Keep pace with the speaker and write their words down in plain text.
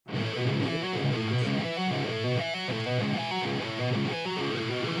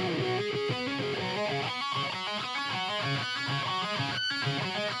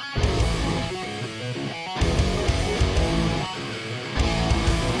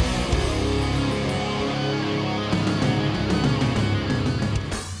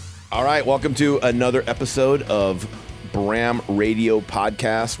All right, welcome to another episode of Bram Radio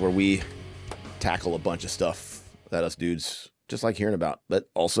Podcast, where we tackle a bunch of stuff that us dudes just like hearing about, but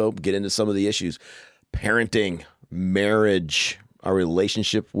also get into some of the issues. Parenting, marriage, our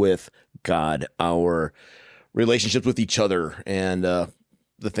relationship with God, our relationships with each other, and the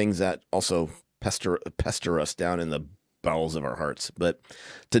things that also pester us down in the bowels of our hearts. But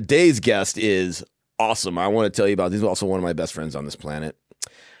today's guest is awesome. I want to tell you about, he's also one of my best friends on this planet.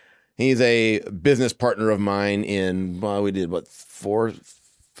 He's a business partner of mine in, well, we did what, four-ish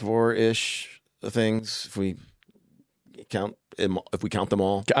things if we count them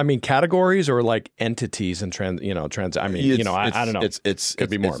all. I mean, categories or like entities and trans. I mean, I don't know. It's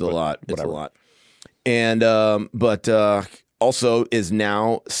could be more. It's a lot. It's whatever. a lot. And but also is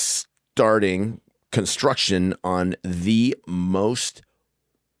now starting construction on the most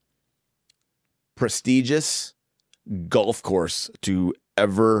prestigious golf course to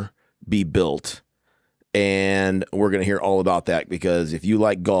ever be built. And we're going to hear all about that, because if you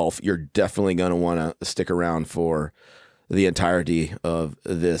like golf, you're definitely going to want to stick around for the entirety of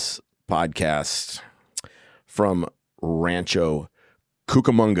this podcast. From Rancho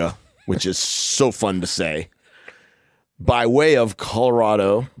Cucamonga, which is so fun to say, by way of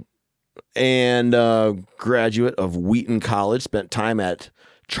Colorado, and graduate of Wheaton College, spent time at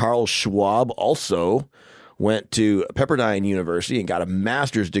Charles Schwab, also went to Pepperdine University and got a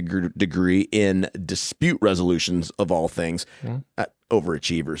master's degree in dispute resolutions, of all things.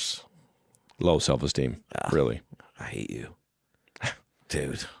 Overachievers. Low self-esteem, really. I hate you,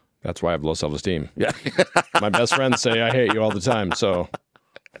 dude. That's why I have low self-esteem. Yeah. My best friends say I hate you all the time, so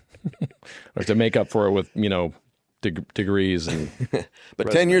I have to make up for it with, degrees. And But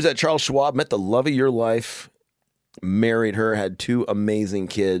 10 years at Charles Schwab, met the love of your life, married her, had two amazing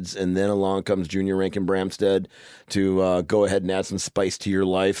kids, and then along comes Junior Rankin Bramstead to go ahead and add some spice to your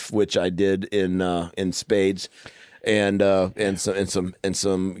life, which I did in spades, and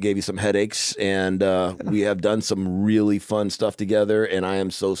some gave you some headaches, and we have done some really fun stuff together, and I am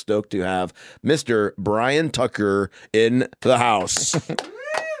so stoked to have Mr. Brian Tucker in the house.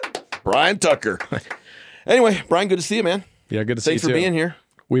 Brian Tucker. Anyway, Brian, good to see you, man. Yeah, good to see you too. Thanks for being here.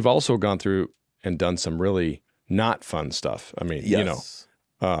 We've also gone through and done some really not fun stuff. I mean, yes.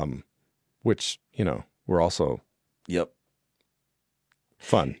 Which, we're also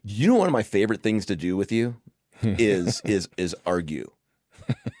fun. You know, one of my favorite things to do with you is argue.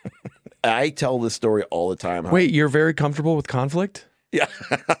 I tell this story all the time. Wait, you're very comfortable with conflict? Yeah.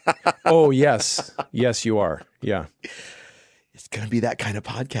 Oh, yes. Yes, you are. Yeah. It's going to be that kind of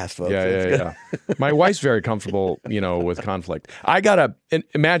podcast, folks. Yeah. My wife's very comfortable, with conflict. I got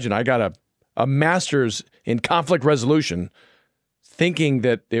a master's in conflict resolution, thinking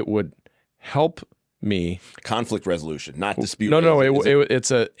that it would help me. Conflict resolution, not dispute. No, it's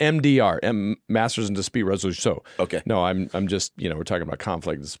a MDR, master's in dispute resolution. So, okay. No, I'm just, we're talking about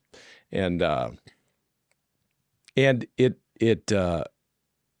conflict, and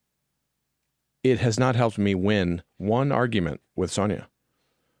it has not helped me win one argument with Sonia.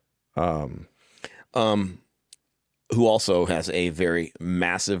 Who also has a very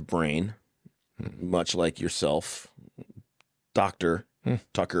massive brain, much like yourself, Dr.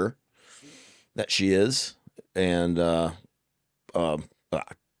 Tucker, that she is. And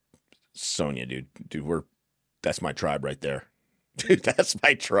Sonia, dude, that's my tribe right there. Dude, that's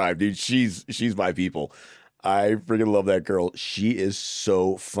my tribe, dude. She's my people. I freaking love that girl. She is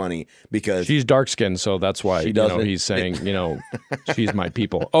so funny because she's dark skinned, so that's why he's saying she's my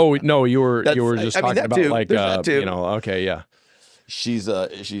people. Oh no, you were just talking about too. Okay, yeah. She will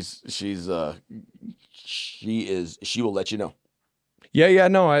let you know. Yeah.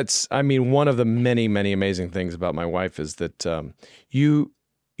 No, one of the many, many amazing things about my wife is that you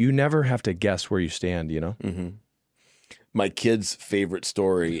never have to guess where you stand. Mm-hmm. My kid's favorite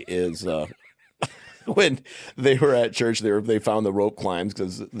story is. When they were at church, they found the rope climbs,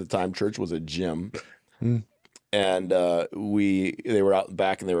 because at the time church was a gym, and they were out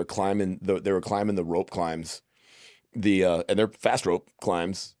back and they were climbing the rope climbs, and they're fast rope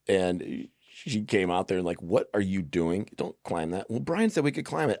climbs, and she came out there and like, what are you doing? Don't climb that. Well, Brian said we could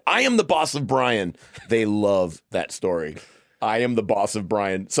climb it. I am the boss of Brian. They love that story. I am the boss of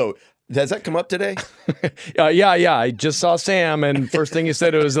Brian. So. Does that come up today? Yeah. I just saw Sam, and first thing he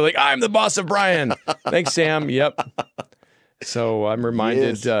said was like, "I'm the boss of Brian." Thanks, Sam. Yep. So I'm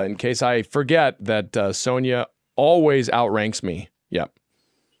reminded, in case I forget, that Sonia always outranks me. Yep.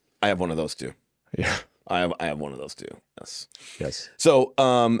 I have one of those too. Yeah. I have one of those too. Yes. So,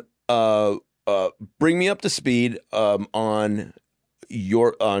 bring me up to speed on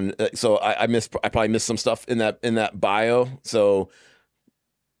your so I probably missed some stuff in that bio. So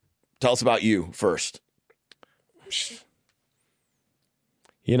Tell us about you first.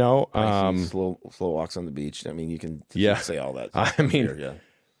 You know, slow walks on the beach. I mean, you can say all that. I mean, here,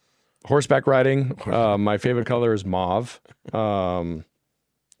 horseback riding. My favorite color is mauve. But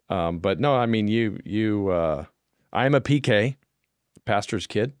no, I mean, I'm a PK, pastor's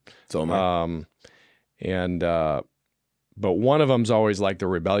kid. So am I. But one of them's always like the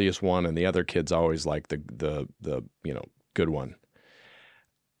rebellious one, and the other kid's always like the good one.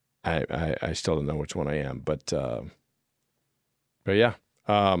 I still don't know which one I am, but yeah.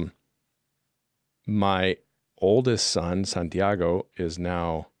 My oldest son, Santiago, is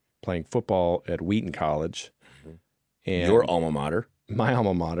now playing football at Wheaton College. And your alma mater. My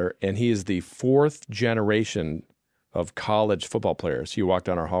alma mater. And he is the 4th generation of college football players. You walk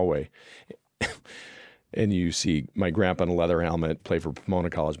down our hallway and you see my grandpa in a leather helmet play for Pomona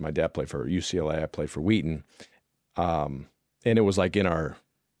College. My dad played for UCLA. I played for Wheaton. And it was like in our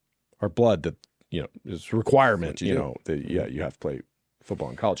blood that, it's a requirement, that you have to play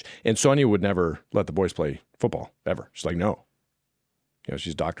football in college. And Sonia would never let the boys play football ever. She's like, no.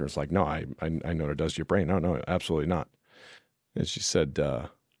 She's a doctor. It's like, no, I know what it does to your brain. No, absolutely not. And she said, and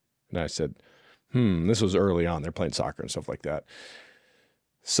I said, this was early on. They're playing soccer and stuff like that.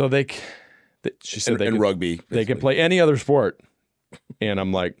 So she said rugby. They can play any other sport. And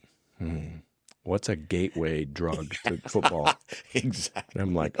I'm like, what's a gateway drug to football? Exactly. And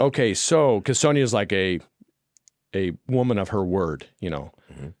I'm like, okay, so, because Sonia's like a woman of her word,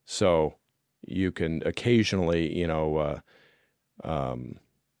 so you can occasionally,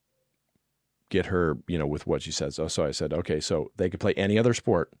 get her, with what she says. So I said, okay, so they could play any other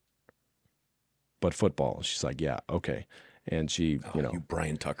sport but football. She's like, yeah, okay. And she, you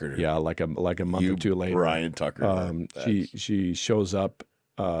Brian Tucker. Yeah, like a month or two later. Brian Tucker. She shows up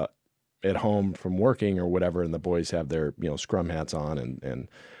at home from working or whatever, and the boys have their, scrum hats on, and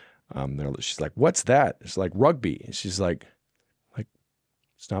she's like, what's that? It's like rugby. And she's like,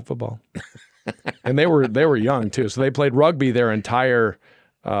 it's not football. And they were young too. So they played rugby their entire,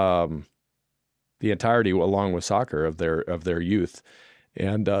 the entirety along with soccer of their youth.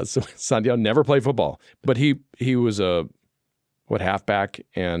 And so Santiago never played football, but he was a halfback,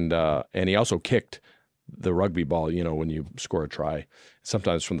 and he also kicked the rugby ball, when you score a try.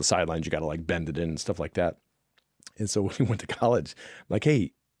 Sometimes from the sidelines, you got to like bend it in and stuff like that. And so when he went to college, I'm like,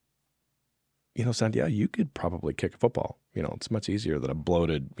 hey, Santiago, you could probably kick a football. It's much easier than a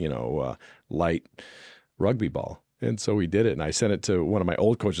bloated, light rugby ball. And so we did it. And I sent it to one of my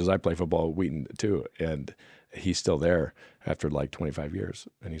old coaches. I play football at Wheaton too. And he's still there after like 25 years.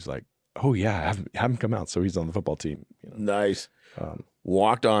 And he's like, oh yeah, have him come out. So he's on the football team. Nice.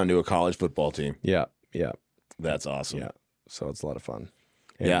 Walked on to a college football team. Yeah. That's awesome. Yeah. So it's a lot of fun.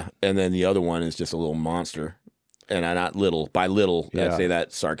 And then the other one is just a little monster. And I not little by little. I say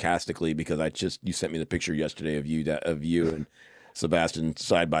that sarcastically because you sent me the picture yesterday of you and Sebastian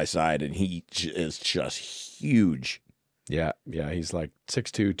side by side, and he is just huge. Yeah. He's like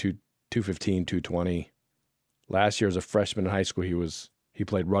 6'2", 215, 220. Last year as a freshman in high school, he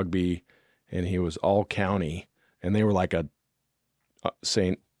played rugby, and he was all county, and they were like a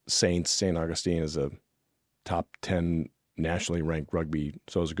St. Augustine is a top 10 nationally ranked rugby,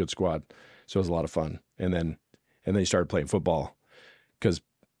 so it was a good squad. So it was a lot of fun, and then he started playing football because,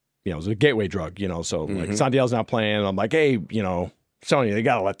 it was a gateway drug, so like Santiago's not playing. And I'm like, hey, Sonia, they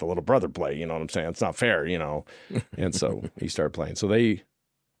got to let the little brother play. You know what I'm saying? It's not fair, And so he started playing. So they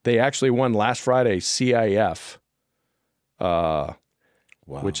actually won last Friday CIF, wow.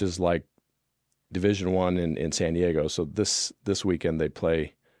 Which is like Division I in San Diego. So this weekend they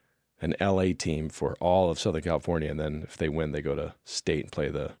play an LA team for all of Southern California. And then if they win, they go to state and play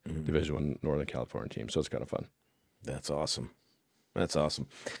the Division I Northern California team. So it's kind of fun. That's awesome.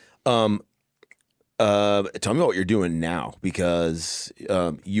 Tell me about what you're doing now, because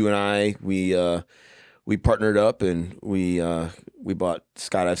you and I we partnered up and we bought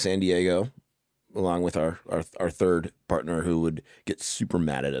Skydive San Diego along with our third partner, who would get super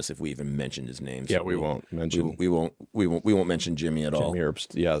mad at us if we even mentioned his name. So we won't mention. We won't mention Jimmy at all. Jimmy Earp's,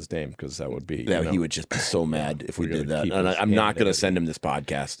 his name, because that would be. Yeah, he would just be so mad if we did that. And I'm not going to send him this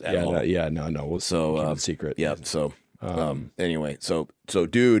podcast at all. No. We'll keep it secret. Yeah. So anyway, so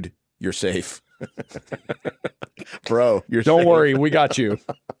dude, you're safe. Bro, you're Don't safe. worry, we got you.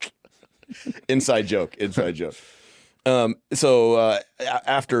 Inside joke. So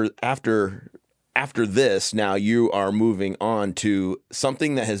after this, now you are moving on to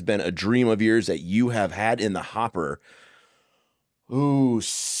something that has been a dream of yours that you have had in the hopper.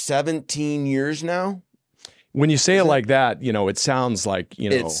 17 years now. When you say it like that, it sounds like,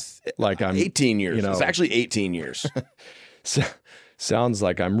 it's like I'm 18 years. It's actually 18 years. Sounds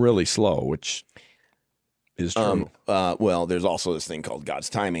like I'm really slow, which is true. Well, there's also this thing called God's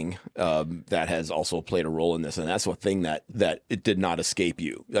timing that has also played a role in this, and that's one thing that it did not escape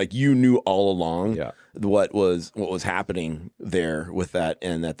you. Like you knew all along what was happening there with that,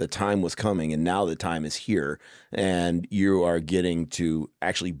 and that the time was coming, and now the time is here, and you are getting to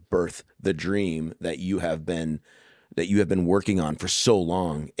actually birth the dream that you have been working on for so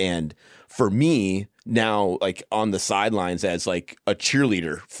long. And for me now, like on the sidelines as like a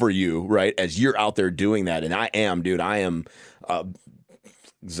cheerleader for you, right? As you're out there doing that. And I am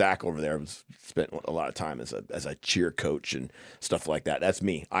Zach over there spent a lot of time as a cheer coach and stuff like that. That's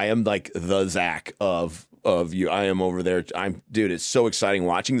me. I am like the Zach of you. I am over there. Dude, it's so exciting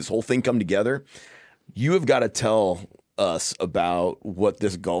watching this whole thing come together. You have got to tell us about what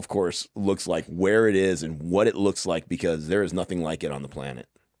this golf course looks like, where it is, and what it looks like, because there is nothing like it on the planet.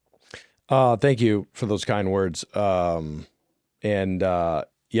 Thank you for those kind words. Yeah,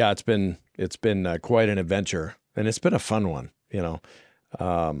 it's been quite an adventure, and it's been a fun one.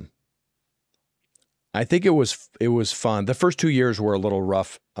 I think it was fun. The first 2 years were a little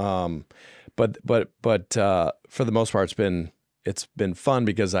rough, but for the most part, it's been fun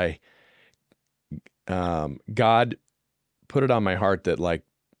because God put it on my heart that like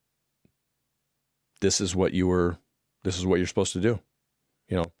this is what you're supposed to do.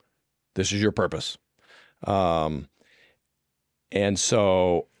 This is your purpose. And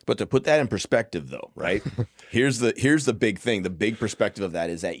so, but to put that in perspective though, right? here's the big thing. The big perspective of that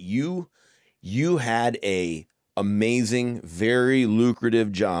is that you had a amazing, very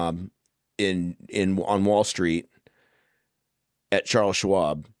lucrative job on Wall Street at Charles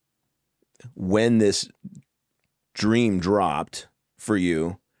Schwab when this dream dropped for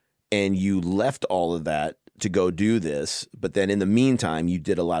you, and you left all of that to go do this. But then in the meantime, you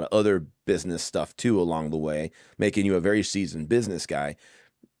did a lot of other business stuff too along the way, making you a very seasoned business guy,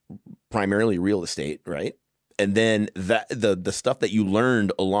 primarily real estate, right? And then that the stuff that you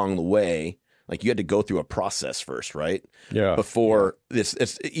learned along the way, like you had to go through a process first, right? Yeah. Before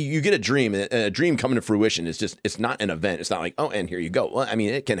you get a dream, and a dream coming to fruition is it's not an event. It's not like, oh, and here you go. Well, I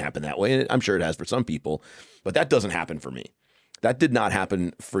mean, it can happen that way. And I'm sure it has for some people, but that doesn't happen for me. That did not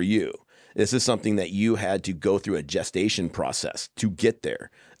happen for you. This is something that you had to go through a gestation process to get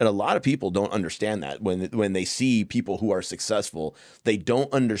there. And a lot of people don't understand that when they see people who are successful, they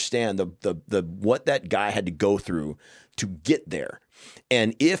don't understand the what that guy had to go through to get there.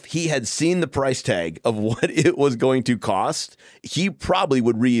 And if he had seen the price tag of what it was going to cost, he probably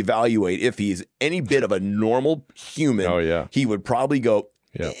would reevaluate. If he's any bit of a normal human, he would probably go,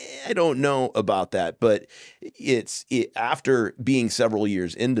 I don't know about that. But after being several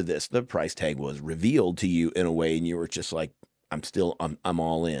years into this, the price tag was revealed to you in a way, and you were just like, I'm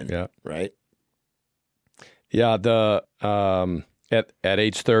all in. Yeah. Right. Yeah. At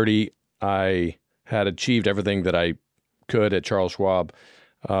age 30, I had achieved everything that I could at Charles Schwab,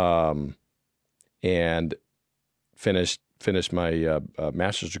 and finished my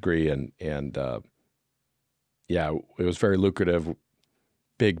master's degree, and it was very lucrative,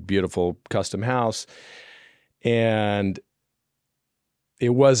 big, beautiful custom house, and it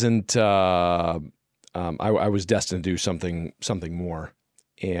wasn't. I was destined to do something more,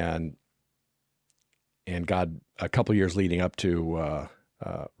 and God, a couple of years leading up to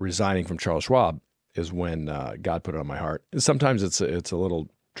resigning from Charles Schwab, is when God put it on my heart. Sometimes it's a little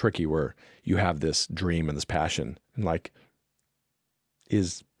tricky where you have this dream and this passion, and like,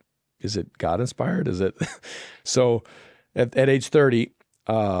 is it God inspired? Is it? So at age 30,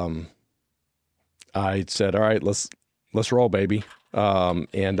 I said, all right, let's roll, baby.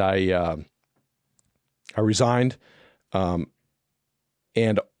 And I resigned, and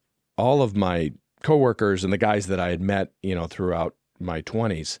all of my coworkers and the guys that I had met, throughout my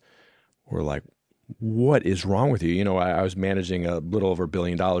 20s were like, what is wrong with you? I was managing a little over $1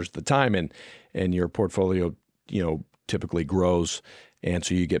 billion at the time, and your portfolio, typically grows, and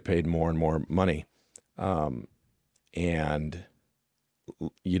so you get paid more and more money. And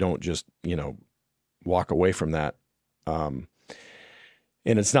you don't just, walk away from that. And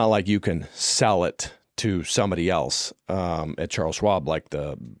it's not like you can sell it to somebody else at Charles Schwab, like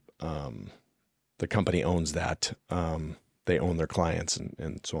the company owns that. They own their clients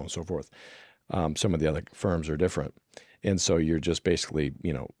and so on and so forth. Some of the other firms are different. And so you're just basically,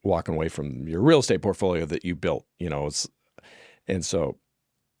 walking away from your real estate portfolio that you built, and so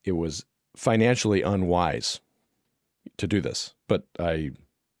it was financially unwise to do this. But I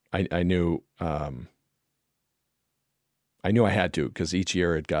knew I had to, because each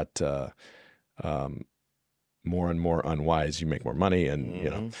year it got more and more unwise. You make more money,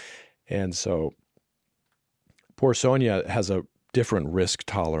 and and so poor Sonia has a different risk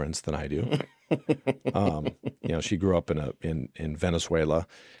tolerance than I do. She grew up in Venezuela,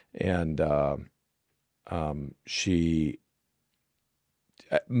 and she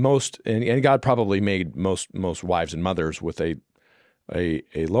and God probably made most wives and mothers with a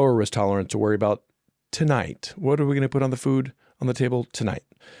lower risk tolerance to worry about tonight. What are we going to put on the food on the table tonight?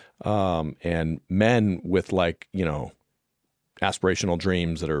 And men with aspirational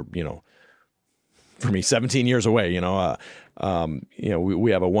dreams that are, for me, 17 years away, we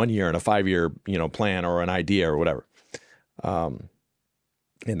have a 1 year and a 5 year, plan or an idea or whatever. And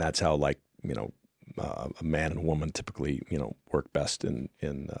that's how a man and a woman typically, work best in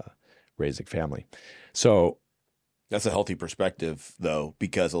raising family. So that's a healthy perspective though,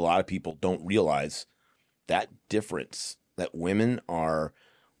 because a lot of people don't realize that difference, that women are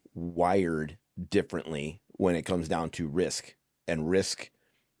wired differently when it comes down to risk and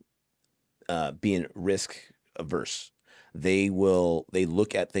being risk averse. They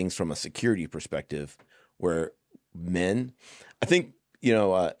look at things from a security perspective, where men, I think,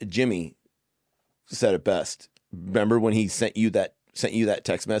 Jimmy said it best. Remember when he sent you that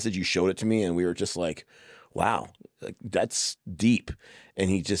text message? You showed it to me and we were just like, wow, that's deep. And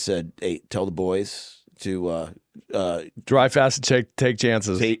he just said, hey, tell the boys to drive fast and take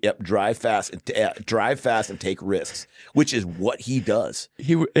chances. Drive fast and take risks, which is what he does.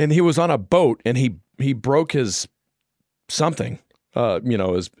 He was on a boat and he broke his something,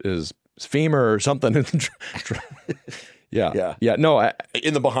 his femur or something. Yeah. No,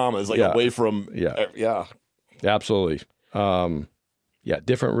 in the Bahamas, away from. Yeah, absolutely.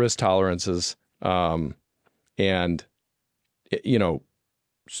 Different risk tolerances, and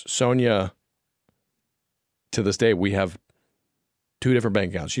Sonia. To this day, we have 2 different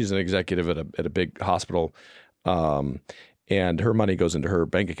bank accounts. She's an executive at a big hospital, and her money goes into her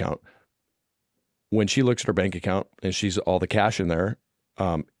bank account. When she looks at her bank account and she's all the cash in there,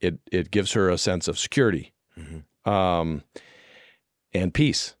 it gives her a sense of security, and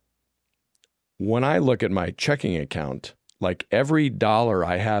peace. When I look at my checking account, every dollar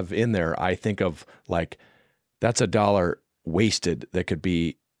I have in there, I think of that's a dollar wasted that could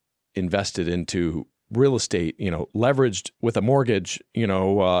be invested into real estate, leveraged with a mortgage,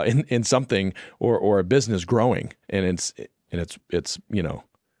 in something or a business growing. And it's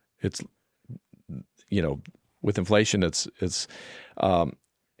with inflation,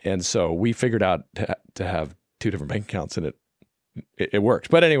 and so we figured out to have 2 different bank accounts, and it worked.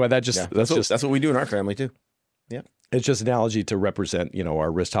 But anyway, that's what we do in our family too. Yeah. It's just an analogy to represent, our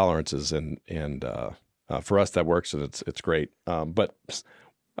risk tolerances, and for us that works, and it's great.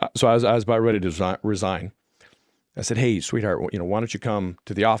 So I was about ready to resign. I said, hey, sweetheart, why don't you come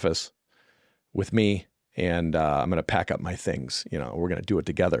to the office with me, and I'm going to pack up my things. We're going to do it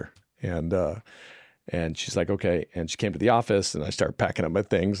together. And she's like, okay. And she came to the office, and I started packing up my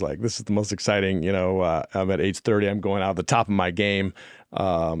things. This is the most exciting, I'm at age 30. I'm going out at the top of my game,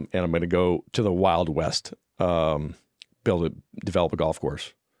 and I'm going to go to the Wild West, develop a golf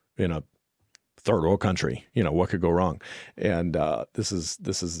course in a third world country. What could go wrong? And this is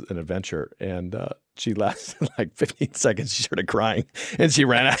an adventure. And she lasted 15 seconds. She started crying and she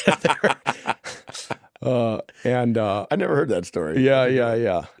ran out of there. I never heard that story.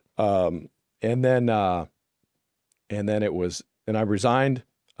 Yeah. And then it was, and I resigned.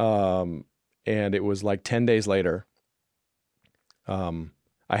 And it was 10 days later.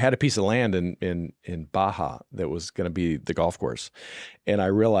 I had a piece of land in Baja that was going to be the golf course, and I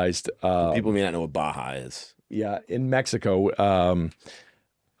realized people may not know what Baja is. Yeah, in Mexico,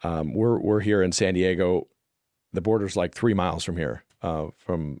 we're here in San Diego. The border's 3 miles from here,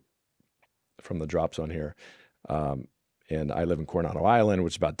 from the drop zone here, and I live in Coronado Island,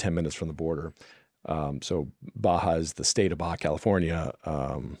 which is about 10 minutes from the border. So Baja is the state of Baja California,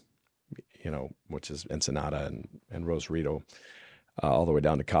 which is Ensenada and Rosarito. All the way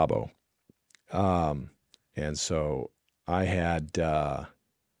down to Cabo. And so I had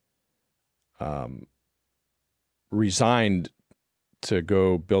resigned to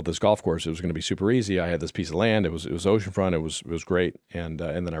go build this golf course. It was going to be super easy. I had this piece of land. It was oceanfront. It was great. And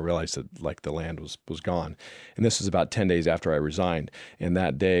then I realized that the land was gone. And this was about 10 days after I resigned. And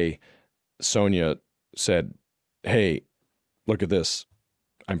that day, Sonia said, hey, look at this.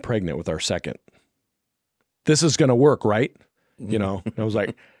 I'm pregnant with our second. This is going to work, right? And I was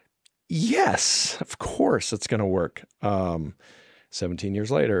like, yes, of course it's going to work. 17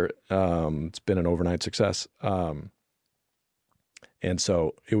 years later, it's been an overnight success. And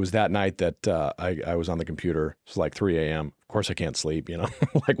so it was that night that I was on the computer. It was 3 a.m. Of course I can't sleep,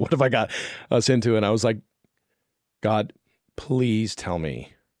 what have I got us into? And I was like, God, please tell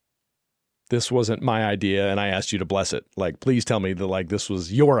me this wasn't my idea and I asked you to bless it. Like, please tell me that like this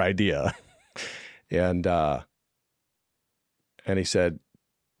was your idea. And he said,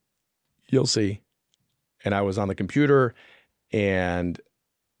 you'll see. And I was on the computer and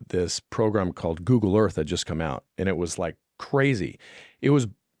this program called Google Earth had just come out and it was like crazy. You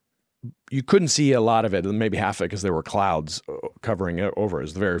couldn't see a lot of it, maybe half of it because there were clouds covering it over. It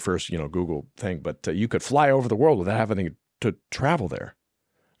was the very first, Google thing, but you could fly over the world without having to travel there.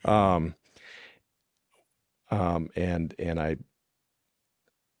 And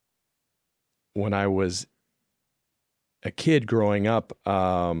when I was a kid growing up,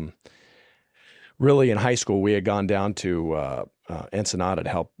 really in high school, we had gone down to Ensenada to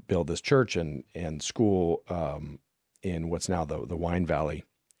help build this church and school in what's now the Wine Valley.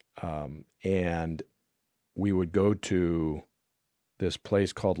 And we would go to this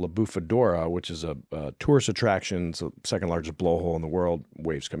place called La Bufadora, which is a tourist attraction. It's the second largest blowhole in the world.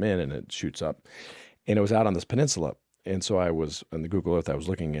 Waves come in and it shoots up. And it was out on this peninsula. And so I was, on the Google Earth, I was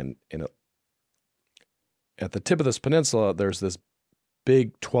looking at the tip of this peninsula, there's this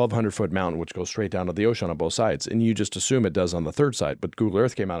big 1,200-foot mountain which goes straight down to the ocean on both sides. And you just assume it does on the third side. But Google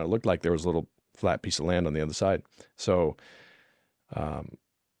Earth came out and it looked like there was a little flat piece of land on the other side. So,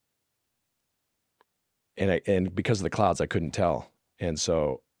 and because of the clouds, I couldn't tell. And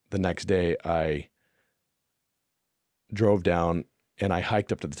so the next day I drove down and I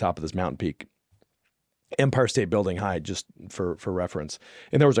hiked up to the top of this mountain peak, Empire State Building high, just for reference.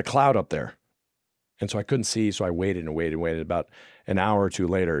 And there was a cloud up there. And so I couldn't see, so I waited and waited and waited. About an hour or two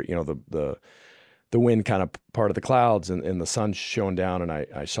later, the wind kind of parted the clouds and the sun shone down, and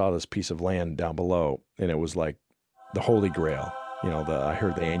I saw this piece of land down below, and it was like the Holy Grail. I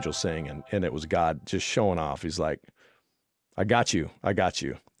heard the angels sing, and it was God just showing off. He's like, I got you.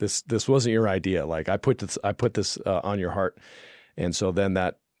 This wasn't your idea. Like I put this on your heart. And so then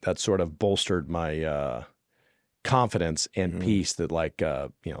that sort of bolstered my confidence and peace that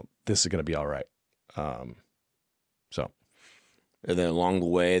this is going to be all right. And then along the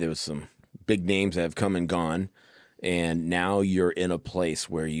way, there was some big names that have come and gone, and now you're in a place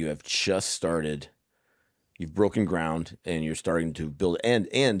where you have just started. You've broken ground, and you're starting to build.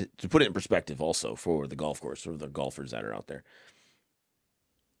 And to put it in perspective, also for the golf course or the golfers that are out there,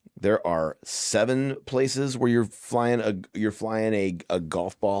 there are 7 places where you're flying a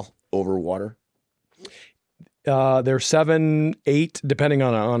golf ball over water. There's 7, 8, depending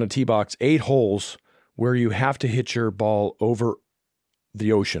on a tee box, 8 holes where you have to hit your ball over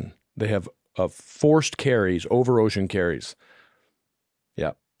the ocean. They have forced carries, over ocean carries.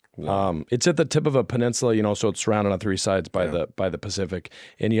 Yeah. Wow. It's at the tip of a peninsula, so it's surrounded on 3 sides by the Pacific,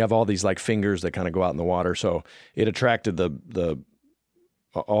 and you have all these like fingers that kind of go out in the water. So it attracted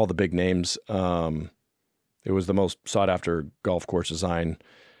all the big names. It was the most sought after golf course design.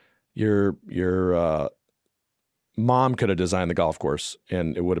 Your mom could have designed the golf course,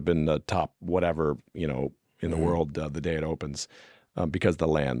 and it would have been the top whatever in the world the day it opens, because the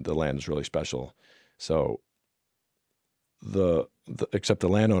land is really special. So except the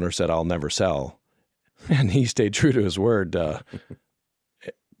landowner said, "I'll never sell," and he stayed true to his word.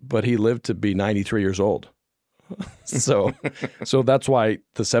 But he lived to be 93 years old. So that's why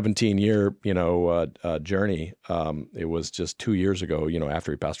the 17-year, journey, it was just 2 years ago,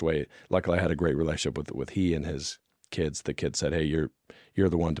 after he passed away. Luckily I had a great relationship with he and his kids. The kids said, "Hey, you're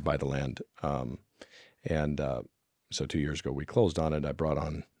the one to buy the land." So 2 years ago we closed on it. I brought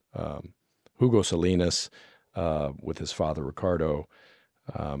on, Hugo Salinas, with his father, Ricardo,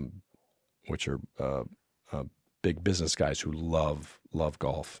 which are, big business guys who love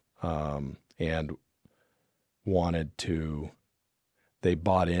golf, and they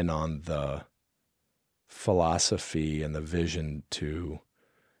bought in on the philosophy and the vision to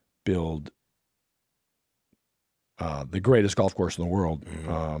build the greatest golf course in the world,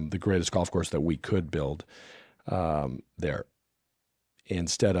 the greatest golf course that we could build there,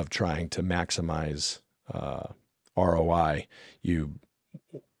 instead of trying to maximize ROI,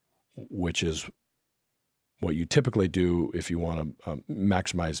 which is what you typically do if you want to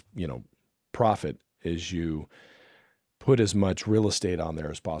maximize, profit, is you put as much real estate on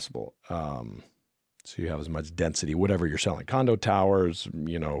there as possible. So you have as much density, whatever you're selling, condo towers,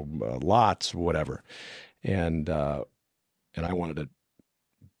 lots, whatever. And I wanted to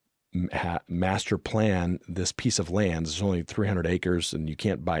master plan this piece of land. It's only 300 acres and you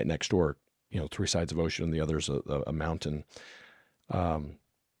can't buy it next door, 3 sides of ocean and the other's a mountain.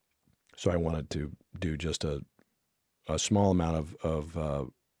 So I wanted to do just a small amount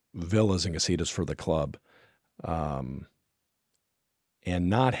of villas and casitas for the club, and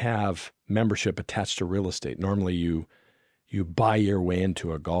not have membership attached to real estate. Normally you buy your way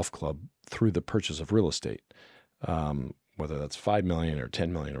into a golf club through the purchase of real estate, whether that's 5 million or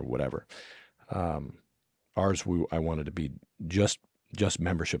 10 million or whatever. Ours, I wanted to be just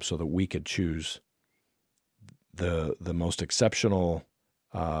membership so that we could choose the most exceptional,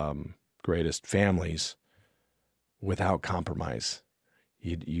 greatest families without compromise.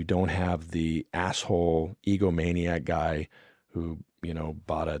 You don't have the asshole egomaniac guy who,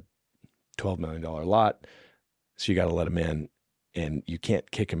 bought a $12 million lot. So you got to let him in, and you can't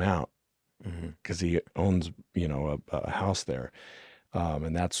kick him out because he owns, a house there.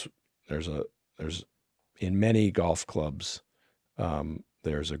 And there's in many golf clubs,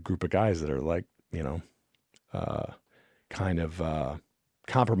 there's a group of guys that are like, kind of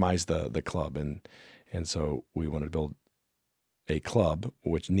compromise the club. And so we wanted to build a club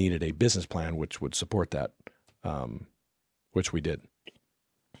which needed a business plan which would support that, which we did.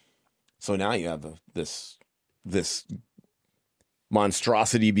 So now you have this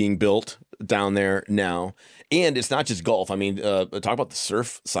monstrosity being built down there now, and it's not just golf. I mean, talk about the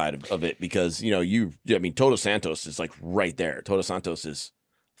surf side of it, because Todos Santos is like right there. Todos Santos is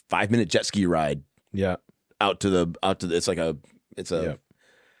 5-minute jet ski ride. Yeah, out to the yeah.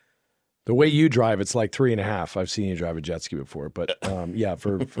 The way you drive, it's like 3.5. I've seen you drive a jet ski before, but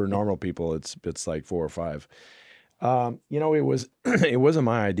for normal people, it's like 4 or 5. It wasn't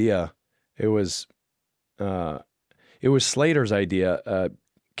my idea. It was Slater's idea.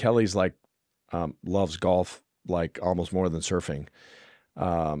 Kelly's like loves golf like almost more than surfing.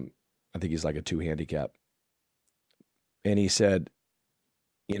 I think he's like a 2 handicap, and he said,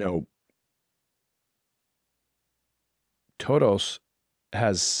 Todos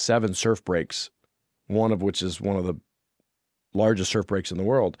has 7 surf breaks, one of which is one of the largest surf breaks in the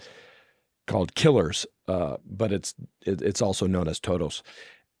world, called Killers, but it's also known as Todos.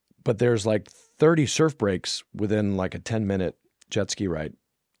 But there's like 30 surf breaks within like a 10-minute jet ski ride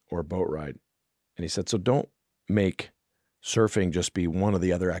or boat ride. And he said, so don't make surfing just be one of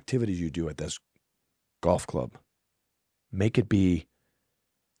the other activities you do at this golf club. Make it be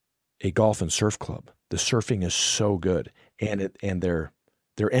a golf and surf club. The surfing is so good, and they're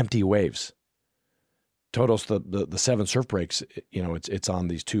empty waves. Todos, the 7 surf breaks, it's on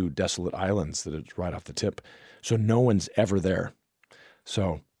these 2 desolate islands that it's right off the tip, so no one's ever there.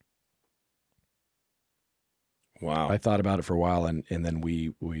 So, wow, I thought about it for a while, and then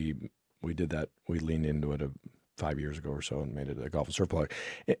we did that. We leaned into it 5 years ago or so and made it a golf and surf club.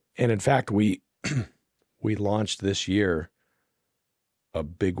 And in fact, we launched this year a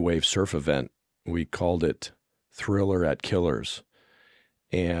big wave surf event. We called it Thriller at Killers.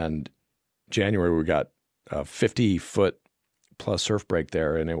 And January, we got a 50-foot plus surf break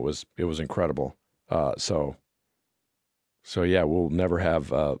there, and it was incredible. So yeah, we'll never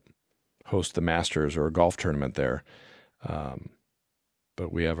have host the Masters or a golf tournament there,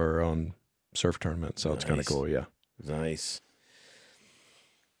 but we have our own surf tournament, so It's kind of cool. Yeah, nice.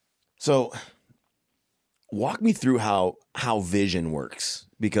 So, walk me through how vision works,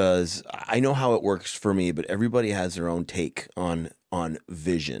 because I know how it works for me, but everybody has their own take on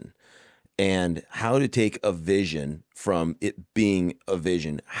vision and how to take a vision from it being a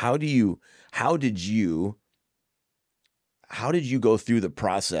vision. How did you go through the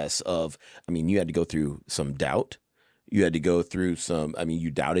process of, you had to go through some doubt. You had to go through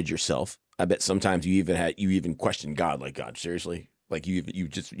you doubted yourself. I bet sometimes you even questioned God, like, God, seriously? Like you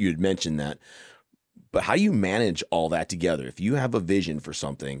had mentioned that. But how do you manage all that together? If you have a vision for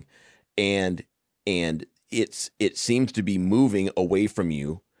something and it seems to be moving away from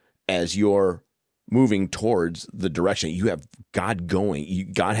you as you're moving towards the direction you have God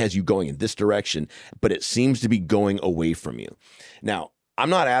going, God has you going in this direction, but it seems to be going away from you. Now, I'm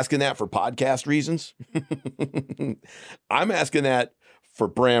not asking that for podcast reasons. I'm asking that for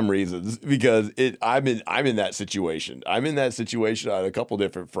Bram reasons, because I'm in that situation. I'm in that situation on a couple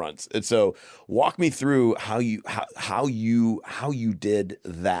different fronts. And so walk me through how you did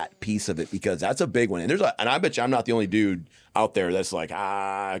that piece of it, because that's a big one. And I bet you I'm not the only dude out there that's like,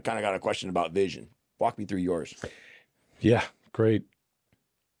 I kind of got a question about vision. Walk me through yours. Yeah, great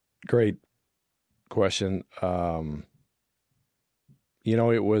question.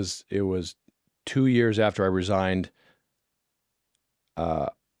 It was 2 years after I resigned.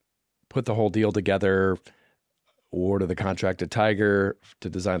 Put the whole deal together, awarded the contract to Tiger to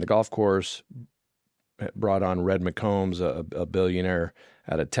design the golf course, brought on Red McCombs, a billionaire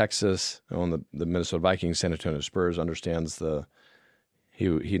out of Texas, owned the Minnesota Vikings, San Antonio Spurs, understands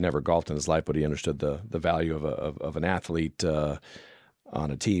he never golfed in his life, but he understood the value of an athlete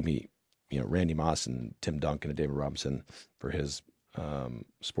on a team. Randy Moss and Tim Duncan and David Robinson for his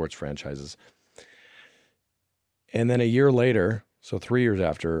sports franchises. And then a year later, so 3 years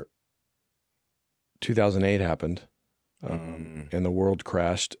after, 2008 happened, and the world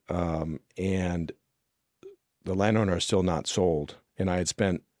crashed, and the landowner is still not sold, and I had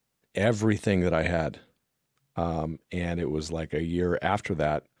spent everything that I had, and it was like a year after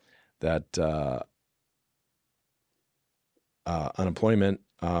that unemployment.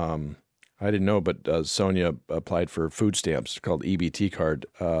 I didn't know, but Sonia applied for food stamps called EBT card,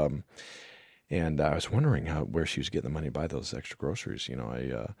 and I was wondering where she was getting the money to buy those extra groceries. You know,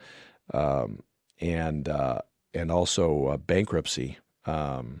 and also bankruptcy.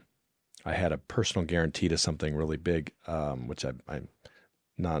 I had a personal guarantee to something really big, which I'm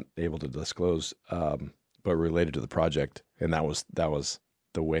not able to disclose, but related to the project, and that was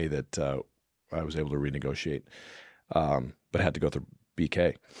the way that I was able to renegotiate, but I had to go through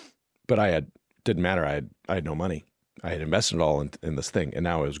BK. But didn't matter. I had no money. I had invested it all in this thing, and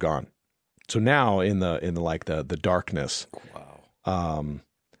now it was gone. So now in the darkness, Wow.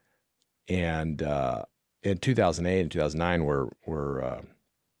 And in 2008 and 2009 were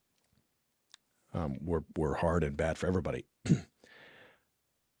hard and bad for everybody.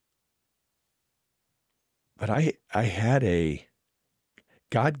 But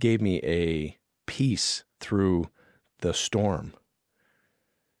God gave me a peace through the storm.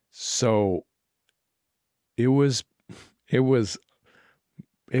 So it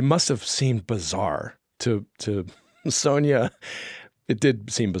must have seemed bizarre to Sonia. It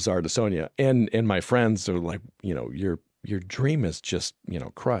did seem bizarre to Sonia and my friends are like, you know, your dream is just, you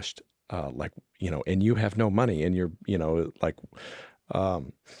know, crushed. Like, you know, and you have no money and you're, you know, like,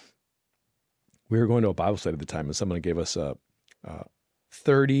 we were going to a Bible study at the time and someone gave us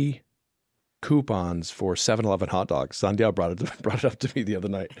 30 coupons for 7-Eleven hot dogs. Sandial brought it up to me the other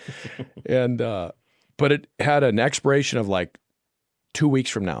night. And, but it had an expiration of like 2 weeks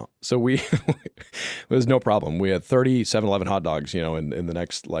from now. So it was no problem. We had 30 7-Eleven hot dogs, you know, in the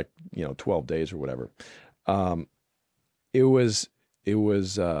next, like, you know, 12 days or whatever. It was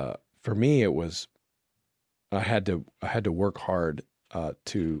for me, it was, I had to work hard,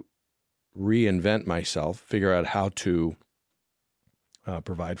 to reinvent myself, figure out how to,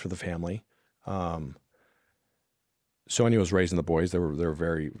 provide for the family. Sonia was raising the boys. They were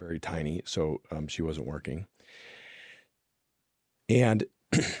very, very tiny. So, she wasn't working. And,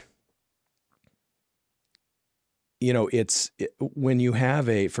 you know, when you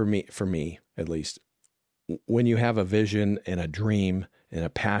have for me at least, when you have a vision and a dream and a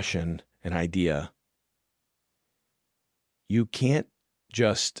passion, an idea, you can't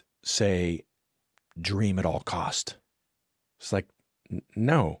just say dream at all cost. It's like,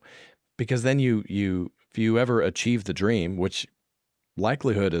 no, because then if you ever achieve the dream, which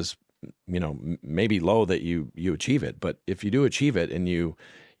likelihood is, you know, maybe low that you achieve it, but if you do achieve it and you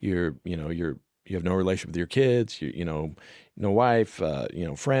have no relationship with your kids, you know, no wife, you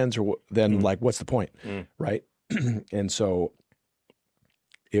know, friends, then like, what's the point, right? And so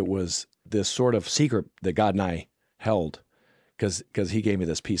it was this sort of secret that God and I held, because he gave me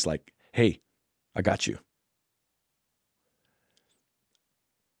this piece, like, hey, I got you.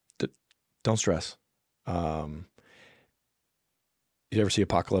 Don't stress. You ever see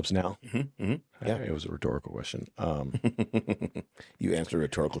Apocalypse Now? Mm-hmm, mm-hmm. Yeah, it was a rhetorical question. You answered a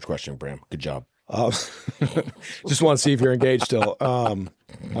rhetorical question, Bram. Good job. Just want to see if you're engaged still. Do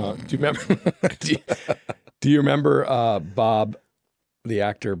you remember? do you remember Bob, the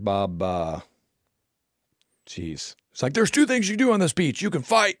actor Bob? Geez, it's like there's two things you do on this beach: you can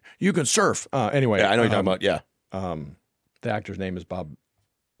fight, you can surf. Anyway, yeah, I know what you're talking about. Yeah. The actor's name is Bob.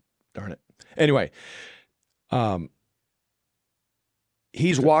 Darn it. Anyway,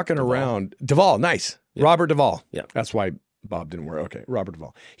 he's walking around. Duvall, nice. Yeah. Robert Duvall. Yeah. That's why Bob didn't work. Okay, Robert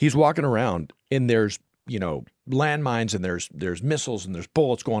Duvall. He's walking around, and there's, you know, landmines, and there's missiles, and there's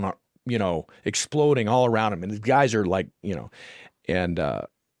bullets going on, you know, exploding all around him, and the guys are like, you know, and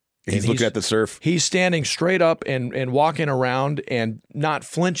he's looking at the surf. He's standing straight up and walking around and not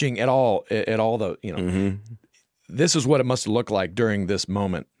flinching at all the, you know. Mm-hmm. This is what it must look like during this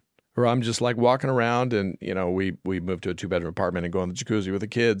moment. Where I'm just like walking around, and, you know, we moved to a 2-bedroom apartment and go in the jacuzzi with the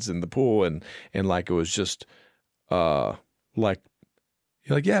kids and the pool, and like it was just like,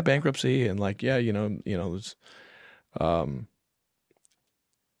 you're like, yeah, bankruptcy, and like, yeah, you know, it's,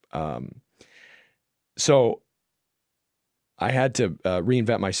 so I had to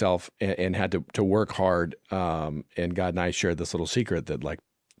reinvent myself and had to work hard, and God and I shared this little secret that, like,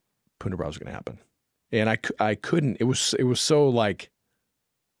 Punta Brava was going to happen, and I couldn't. It was so, like,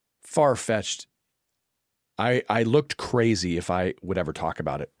 far-fetched. I looked crazy if I would ever talk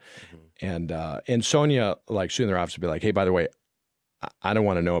about it. Mm-hmm. And Sonia, like, she in their office would be like, hey, by the way, I don't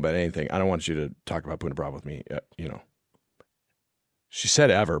want to know about anything. I don't want you to talk about Punta Brava with me. You know, she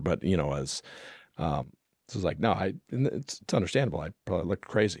said ever, but, you know, as So it's like, no, and it's understandable. I probably looked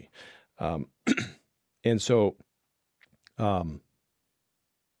crazy. And so the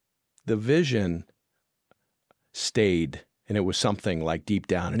vision stayed, and it was something like deep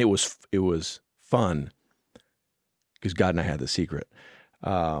down, and it was fun because God and I had the secret.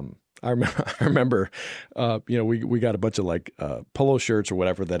 I remember, we got a bunch of like polo shirts or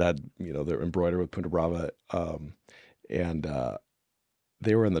whatever that had, they're embroidered with Punta Brava, and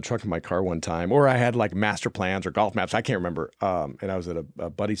they were in the trunk of my car one time, or I had like master plans or golf maps. I can't remember. And I was at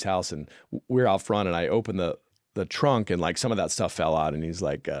a buddy's house, and we were out front, and I opened the trunk, and like some of that stuff fell out, and he's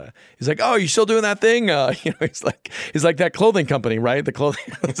like, "Oh, you still doing that thing?" He's like that clothing company, right? The clothing,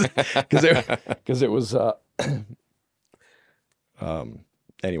 because it was.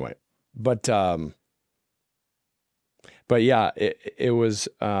 Anyway, but yeah, it was.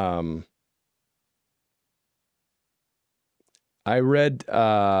 I read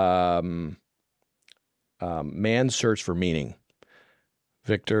Man's Search for Meaning,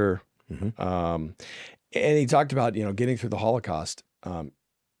 Victor, and he talked about getting through the Holocaust.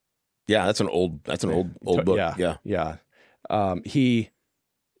 Yeah, that's an old book. Yeah. He,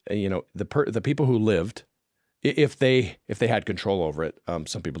 the people who lived, if they had control over it,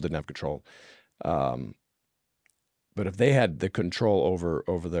 some people didn't have control, but if they had the control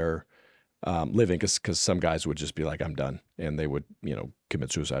over their living, because some guys would just be like, I'm done, and they would,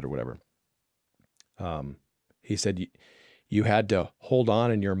 commit suicide or whatever. He said you had to hold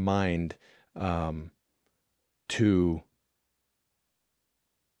on in your mind to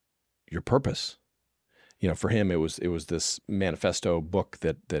your purpose. For him, it was this manifesto book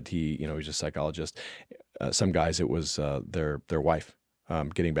that he, he's a psychologist. Some guys, it was their wife,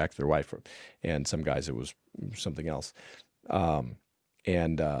 getting back to their wife, and some guys it was something else.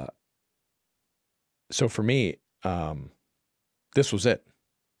 So for me, this was it.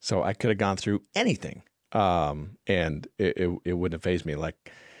 So I could have gone through anything, and it wouldn't have fazed me.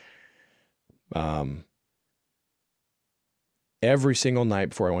 Like every single night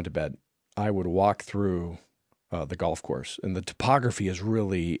before I went to bed, I would walk through the golf course, and the topography is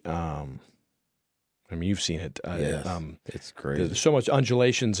really. You've seen it. Yes, it's crazy. There's so much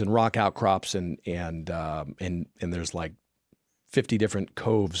undulations and rock outcrops, and there's like 50 different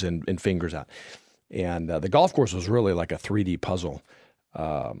coves and fingers out. And the golf course was really like a 3D puzzle.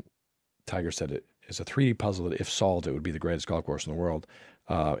 Tiger said it is a 3D puzzle that, if solved, it would be the greatest golf course in the world.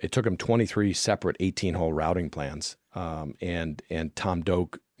 It took him 23 separate 18-hole routing plans, and Tom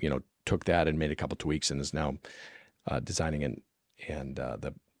Doak, took that and made a couple tweaks and is now designing and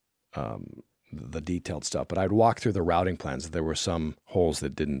the detailed stuff. But I'd walk through the routing plans. There were some holes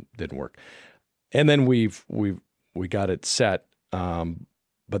that didn't work, and then we got it set.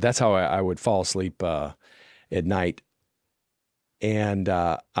 But that's how I would fall asleep at night. And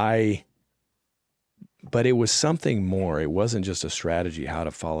but it was something more. It wasn't just a strategy how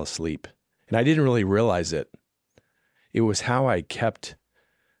to fall asleep. And I didn't really realize it. It was how I kept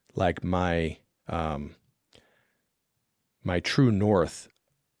like my true north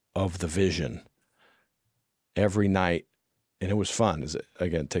of the vision every night. And it was fun.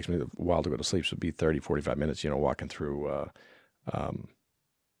 Again, it takes me a while to go to sleep. So it'd be 30, 45 minutes, walking through,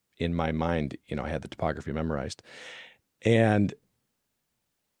 in my mind, I had the topography memorized, and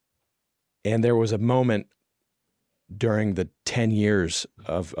there was a moment during the 10 years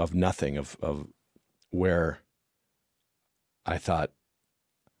of nothing, of where I thought,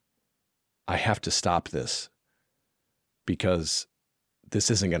 I have to stop this because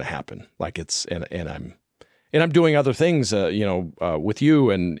this isn't going to happen. Like and I'm doing other things, with you,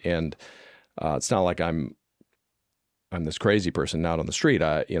 and it's not like I'm this crazy person out on the street.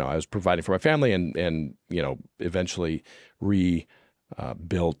 I was providing for my family, and eventually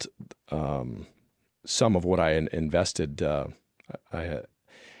rebuilt some of what I invested.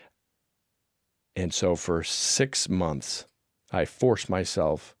 And so for 6 months, I forced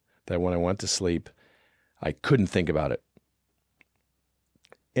myself that when I went to sleep, I couldn't think about it.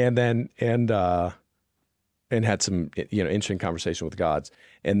 And then and had some interesting conversation with God,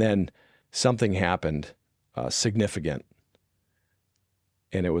 and then something happened. Significant,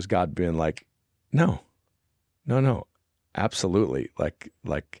 and it was God being like, no, absolutely, like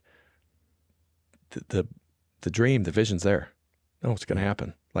the dream, the vision's there. No, it's going to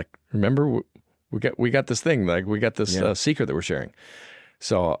happen. Like, remember, we got this thing, like we got this secret that we're sharing.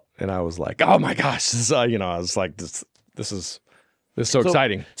 So, and I was like, oh my gosh, this, I was like, this is so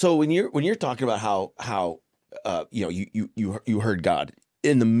exciting. So when you're talking about how you heard God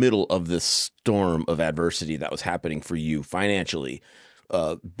in the middle of this storm of adversity that was happening for you financially,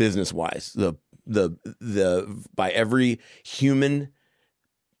 business wise, the by every human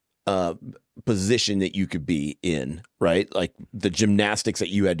position that you could be in, right? Like the gymnastics that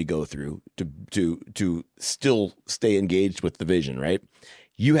you had to go through to still stay engaged with the vision, right?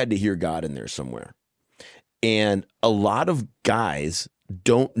 You had to hear God in there somewhere. And a lot of guys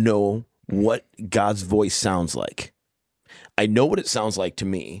don't know what God's voice sounds like. I know what it sounds like to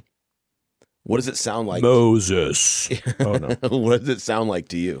me. What does it sound like? Moses. Oh, no. What does it sound like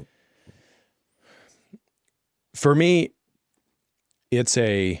to you? For me, it's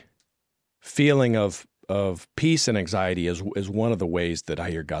a feeling of peace and anxiety is one of the ways that I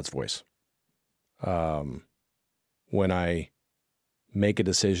hear God's voice. When I make a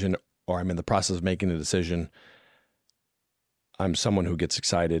decision or I'm in the process of making a decision, I'm someone who gets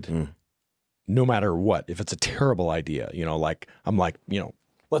excited no matter what. If it's a terrible idea, I'm like,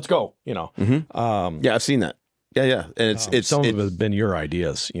 let's go, Mm-hmm. Yeah, I've seen that. Yeah. And it's some of it has been your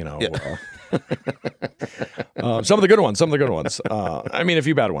ideas, Yeah. Some of the good ones. I mean, a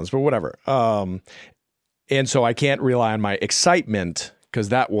few bad ones, but whatever. And so I can't rely on my excitement because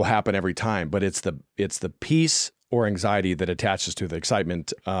that will happen every time. But it's the peace or anxiety that attaches to the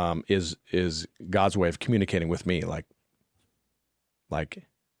excitement is God's way of communicating with me. Like,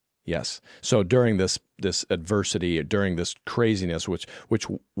 yes. So during this adversity, during this craziness, which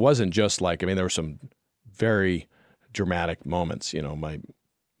wasn't just like, I mean, there were some very dramatic moments.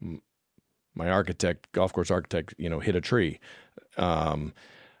 My architect, golf course architect, hit a tree.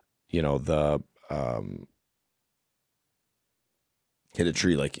 Hit a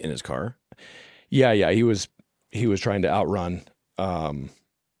tree like in his car. Yeah. He was trying to outrun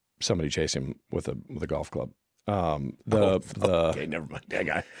somebody chasing him with a golf club. Okay, never mind. That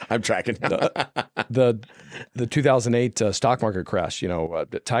guy, I'm tracking. the 2008 stock market crash.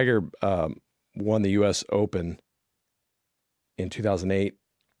 Tiger won the U.S. Open in 2008,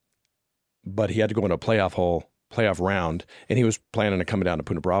 but he had to go into a playoff round, and he was planning on coming down to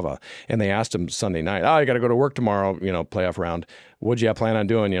Punta Brava. And they asked him Sunday night, "Oh, you got to go to work tomorrow. Playoff round. What'd you plan on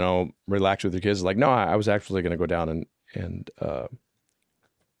doing? Relax with your kids?" Like, no, I was actually going to go down and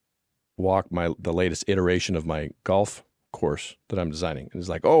walk the latest iteration of my golf course that I'm designing. And it's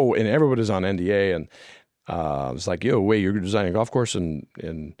like, oh, and everybody's on NDA, and it's like, yo, wait, you're designing a golf course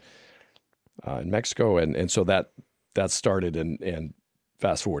in Mexico, and so that started, and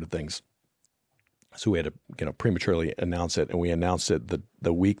fast forwarded things. So we had to, prematurely announce it, and we announced it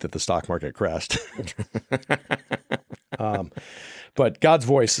the week that the stock market crashed. But God's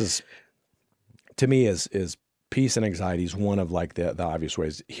voice to me is peace and anxiety is one of like the obvious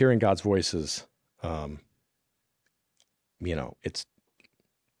ways. Hearing God's voice is,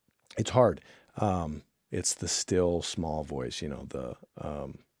 it's hard. It's the still small voice,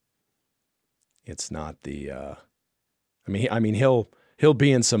 it's not the, I mean, he'll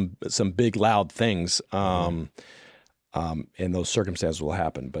be in some big loud things, and those circumstances will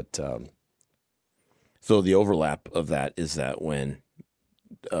happen. But so the overlap of that is that when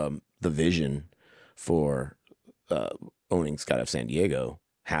the vision for owning Skydive San Diego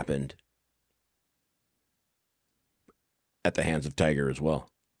happened at the hands of Tiger as well.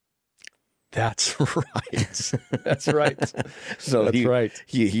 That's right. That's right. So that's right.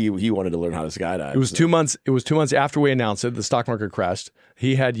 He wanted to learn how to skydive. It was 2 months. It was 2 months after we announced it. The stock market crashed.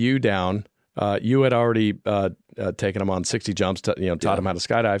 He had you down. You had already taken him on 60 jumps. Taught him how to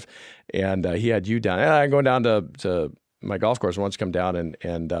skydive, and he had you down. I'm going down to my golf course. Why don't you come down and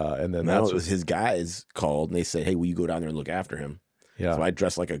then it was his guys called and they said, "Hey, will you go down there and look after him?" Yeah. So I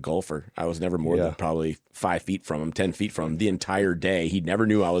dressed like a golfer. I was never more than probably 5 feet from him, 10 feet from him the entire day. He never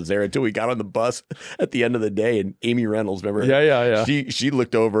knew I was there until we got on the bus at the end of the day. And Amy Reynolds, remember? Yeah. She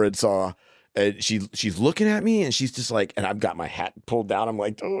looked over and saw, and she's looking at me and she's just like, and I've got my hat pulled down. I'm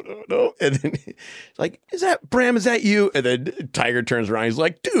like, no. And then like, "Is that Bram? Is that you?" And then Tiger turns around. He's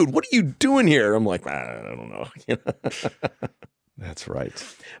like, "Dude, what are you doing here?" I'm like, "I don't know." That's right.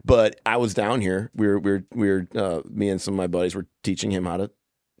 But I was down here. We were me and some of my buddies were teaching him how to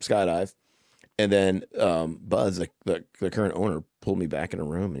skydive, and then Buzz, the current owner, pulled me back in a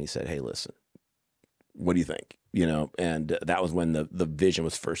room and he said, "Hey, listen, what do you think?" And that was when the vision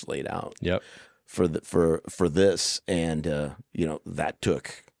was first laid out. Yep. For this, and that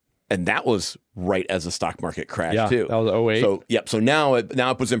took. And that was right as the stock market crashed too. That was 2008. So So now it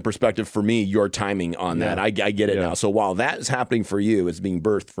puts in perspective for me your timing on that. I get it now. So while that is happening for you, it's being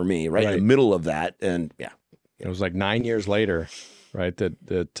birthed for me right in the middle of that. And it was like 9 years later, right?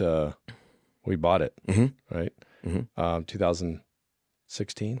 That we bought it, right?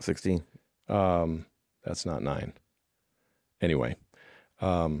 2016. 16. That's not 9. Anyway,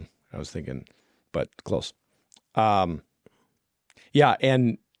 I was thinking, but close. And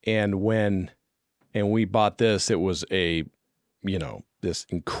when we bought this, it was a this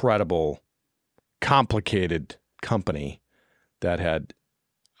incredible, complicated company that had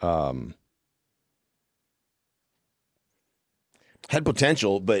had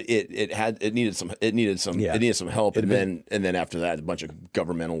potential, but it needed some help, and then after that, a bunch of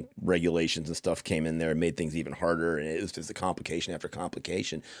governmental regulations and stuff came in there and made things even harder, and it was just a complication after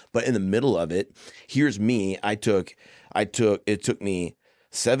complication. But in the middle of it, here's me. It took me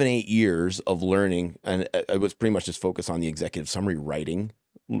 7-8 years of learning, and I was pretty much just focused on the executive summary writing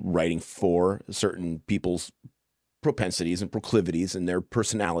for certain people's propensities and proclivities and their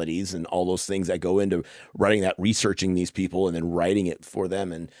personalities and all those things that go into writing that, researching these people and then writing it for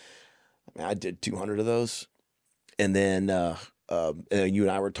them. And I did 200 of those. And then you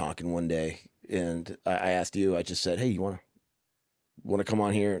and I were talking one day, and I asked you, I just said, hey, you want to come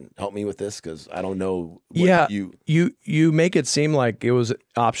on here and help me with this? Because I don't know what you make it seem like it was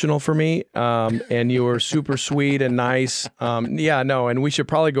optional for me, and you were super sweet and nice. And we should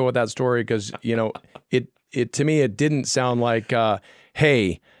probably go with that story because, it to me, it didn't sound like,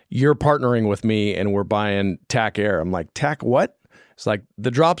 hey, you're partnering with me and we're buying TAC Air. I'm like, TAC what? It's like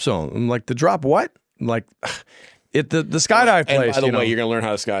the drop zone. I'm like, the drop what? I'm like, the skydive place. And by the way, you're going to learn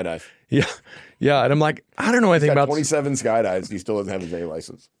how to skydive. Yeah. Yeah. And I'm like, I don't know anything about 27 skydives. He still doesn't have his A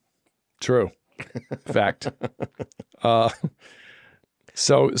license. True. Fact.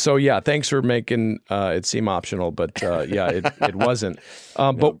 So yeah, thanks for making it seem optional, but it wasn't.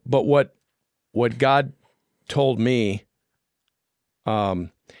 But what God told me, and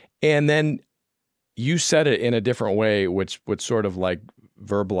then you said it in a different way, which sort of like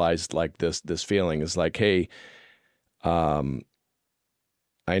verbalized like this feeling is like, hey, I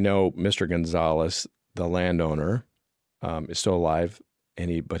know Mr. Gonzalez, the landowner, is still alive,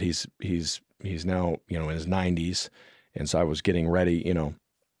 but he's now in his 90s, and so I was getting ready,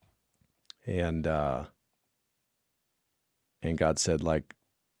 and God said like,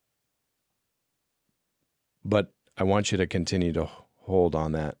 but I want you to continue to hold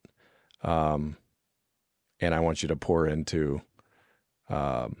on that, and I want you to pour into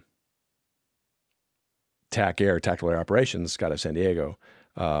TAC Air, Tactical Air Operations, Scott of San Diego,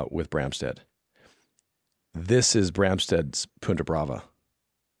 with Bramstead. This is Bramstead's Punta Brava,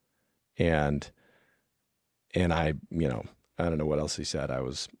 and I, I don't know what else he said. I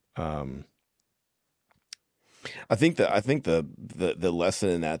was. I think the lesson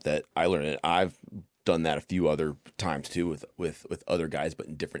in that I learned, and I've done that a few other times too with other guys, but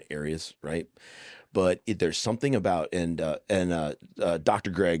in different areas, right? But there's something about and Dr.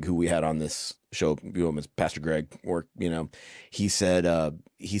 Greg, who we had on this show, Pastor Greg, he said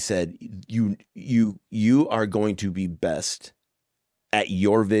you are going to be best at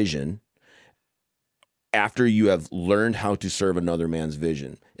your vision after you have learned how to serve another man's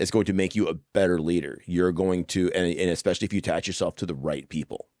vision. It's going to make you a better leader. You're going to, and especially if you attach yourself to the right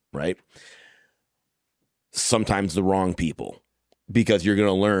people, right? Sometimes the wrong people, because you're going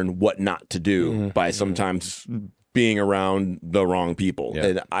to learn what not to do by sometimes being around the wrong people. Yeah.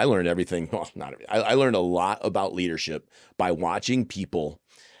 And I learned everything. Well, not everything. I learned a lot about leadership by watching people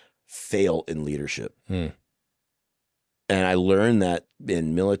fail in leadership. And I learned that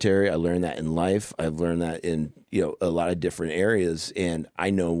in military. I learned that in life. I've learned that in a lot of different areas. And I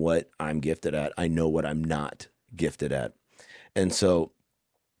know what I'm gifted at. I know what I'm not gifted at. And so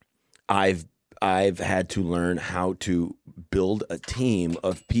I've had to learn how to build a team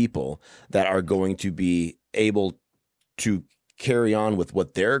of people that are going to be able to carry on with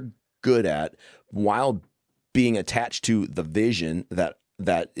what they're good at while being attached to the vision that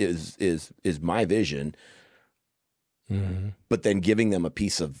is my vision. But then giving them a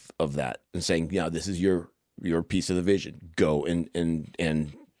piece of that and saying, this is your piece of the vision. Go and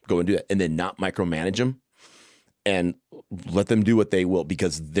go and do that, and then not micromanage them and let them do what they will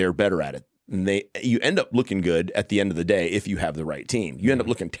because they're better at it. And you end up looking good at the end of the day if you have the right team. You end up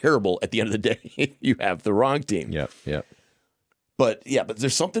looking terrible at the end of the day if you have the wrong team. Yeah. But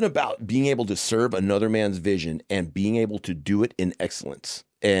there's something about being able to serve another man's vision and being able to do it in excellence.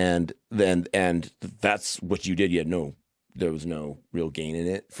 And that's what you did. There was no real gain in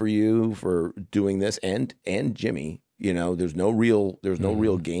it for you for doing this, and Jimmy. There's no real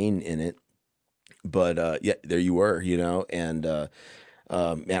gain in it. But there you were. And I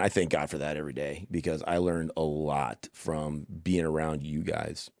thank God for that every day, because I learned a lot from being around you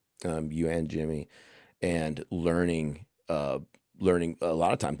guys, you and Jimmy, and learning a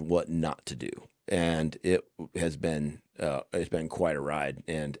lot of times what not to do. And it has been it's been quite a ride.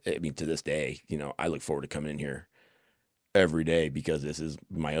 And I mean, to this day, I look forward to coming in here every day because this is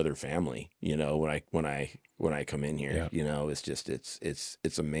my other family. When I come in here, it's just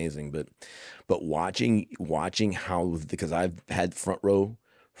it's amazing. But watching how, because I've had front row.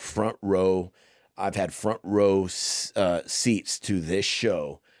 I've had front row seats to this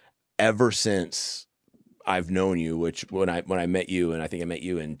show ever since I've known you. Which when I met you, and I think I met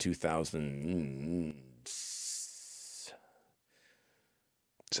you in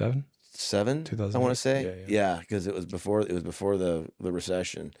 2007. 2000, I want to say, because it was before the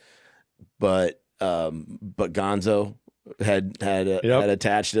recession, but Gonzo had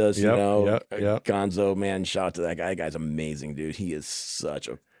attached us, Gonzo, man, shout out to that guy. That guy's amazing, dude. He is such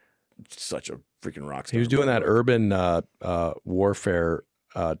a freaking rock star. He was doing that urban warfare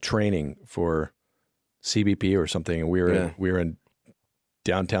training for CBP or something, and we were in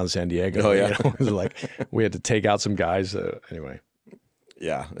downtown San Diego. Oh yeah, it was like we had to take out some guys. Anyway.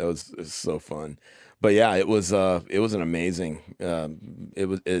 Yeah, it was so fun, but yeah, it was an amazing.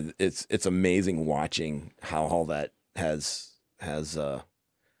 It's amazing watching how all that has how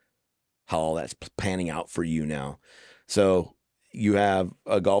all that's panning out for you now. So you have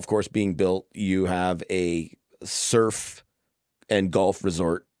a golf course being built. You have a surf and golf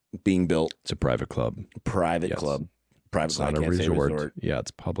resort being built. It's a private club. Private club. Private club. Not a resort. Yeah,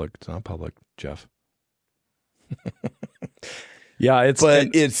 it's public. It's not public, Jeff. Yeah,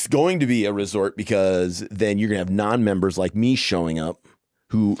 it's going to be a resort, because then you're going to have non-members like me showing up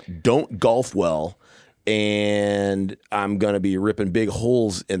who don't golf well, and I'm going to be ripping big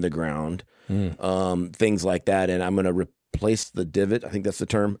holes in the ground, things like that, and I'm going to replace the divot. I think that's the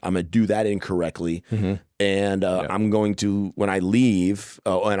term. I'm going to do that incorrectly, and I'm going to, when I leave,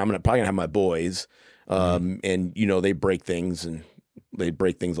 and I'm probably going to have my boys, and they break things, and they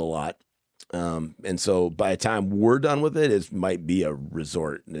break things a lot. And so by the time we're done with it, it might be a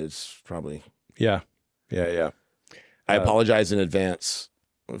resort. It's probably yeah. I apologize in advance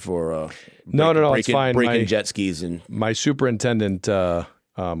for no, it's fine. Breaking jet skis, and my superintendent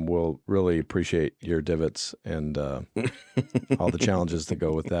will really appreciate your divots and all the challenges that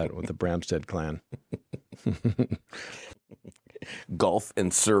go with that with the Bramstead clan. Golf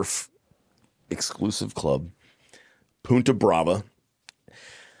and surf exclusive club, Punta Brava.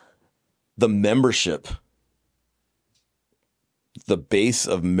 The membership, the base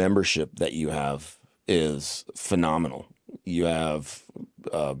of membership that you have is phenomenal. You have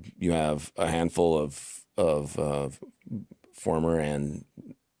a handful of former and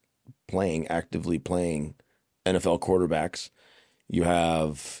actively playing NFL quarterbacks. You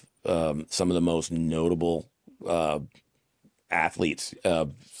have some of the most notable athletes,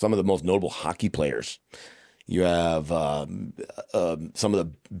 some of the most notable hockey players. You have some of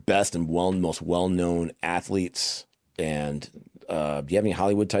the best and most well-known athletes. And do you have any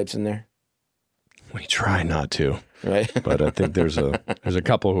Hollywood types in there? We try not to, right? But I think there's a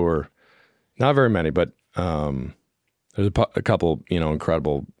couple who are, not very many, but there's a couple,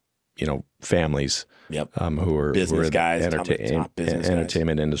 incredible, families. Yep. Who are business guys, top business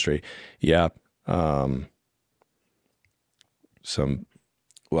entertainment guys. Industry. Yeah. Wow.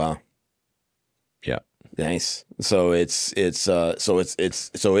 Yeah. Nice. So it's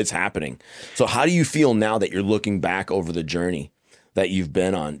happening. So how do you feel now that you're looking back over the journey that you've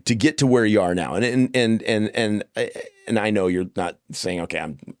been on to get to where you are now? And I know you're not saying, okay,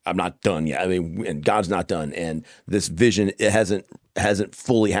 I'm not done yet. I mean, and God's not done, and this vision, it hasn't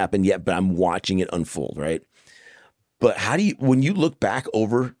fully happened yet, but I'm watching it unfold, right? But how do you, when you look back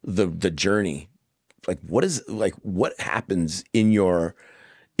over the journey, what happens in your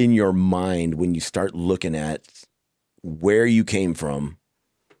mind when you start looking at where you came from,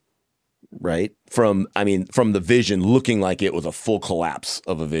 right? From the vision looking like it was a full collapse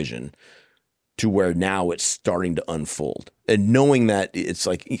of a vision to where now it's starting to unfold, and knowing that it's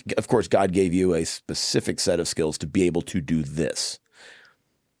like, of course, God gave you a specific set of skills to be able to do this.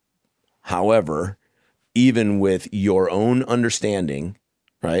 However, even with your own understanding,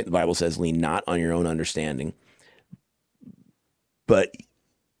 right? The Bible says, lean not on your own understanding, but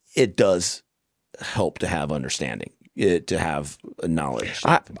it does help to have understanding, to have a knowledge.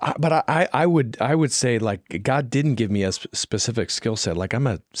 I would say, like, God didn't give me a specific skill set. Like, I'm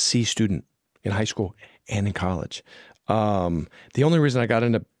a C student in high school and in college. The only reason I got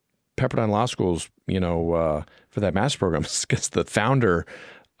into Pepperdine Law Schools, for that master's program is because the founder,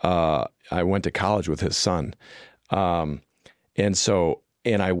 I went to college with his son. I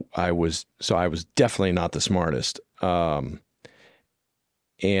was definitely not the smartest.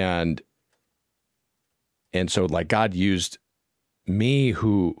 And so, like, God used me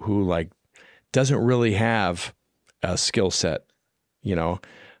who like doesn't really have a skill set,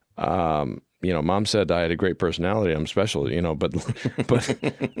 Mom said I had a great personality. I'm special, but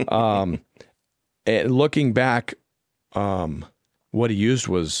and looking back, what he used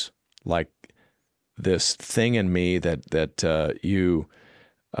was like this thing in me that you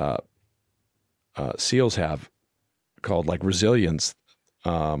SEALs have called like resilience,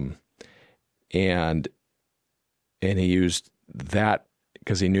 and he used that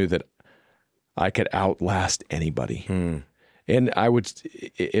because he knew that I could outlast anybody. And I would,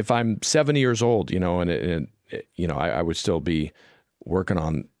 if I'm 70 years old, I would still be working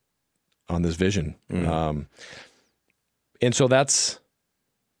on this vision. And so that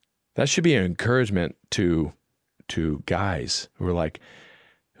should be an encouragement to guys who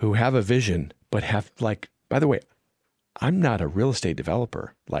have a vision, but have by the way, I'm not a real estate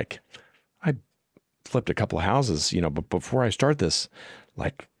developer. Like, I flipped a couple of houses, but before I start this,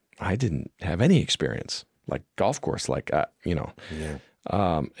 I didn't have any experience, like golf course, and I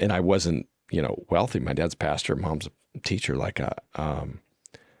wasn't, wealthy. My dad's a pastor, mom's a teacher,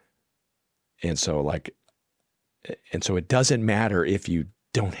 and so it doesn't matter if you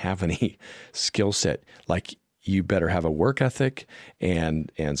don't have any skill set. Like, you better have a work ethic and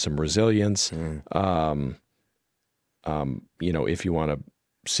some resilience. If you want to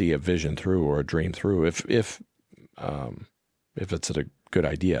see a vision through or a dream through, if it's a good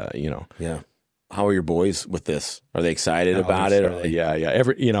idea, Yeah. How are your boys with this? Are they excited about it?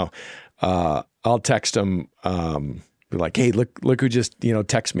 Yeah. I'll text them, be like, hey, look who just,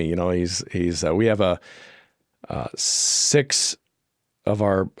 text me. He's we have 6 of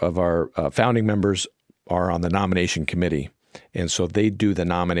our founding members are on the nomination committee. And so they do the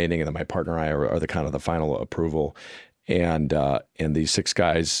nominating, and then my partner and I are the kind of the final approval. And these 6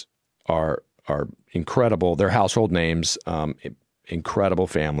 guys are incredible. They're household names, incredible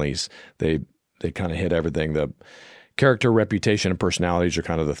families. They kind of hit everything. The character, reputation, and personalities are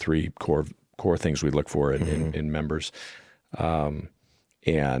kind of the 3 core things we look for in members.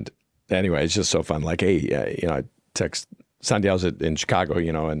 And anyway, it's just so fun. Like, hey, I text Sandial's in Chicago,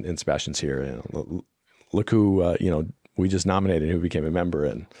 and Sebastian's here. Look who, we just nominated, who became a member.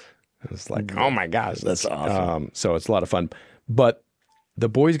 And it's like, oh my gosh, that's awesome. So it's a lot of fun. But the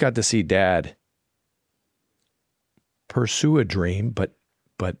boys got to see Dad pursue a dream, but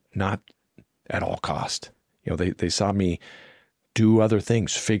not at all cost. They saw me do other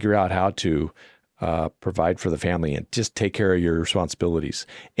things, figure out how to provide for the family and just take care of your responsibilities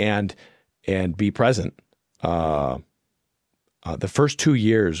and be present. The first 2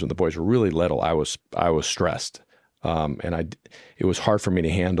 years when the boys were really little, I was stressed. And it was hard for me to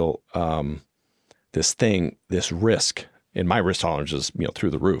handle this risk, and my risk tolerance is through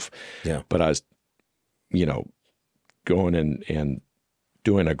the roof. Yeah. But I was, going and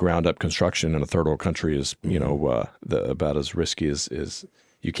doing a ground up construction in a third world country is about as risky as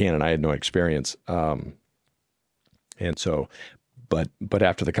you can, and I had no experience. And so, but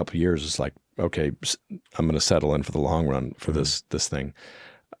after the couple of years, it's like, okay, I'm going to settle in for the long run for this thing.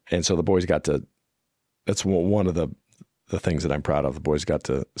 And so the boys got to. That's one of the things that I'm proud of. The boys got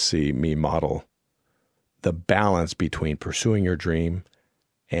to see me model the balance between pursuing your dream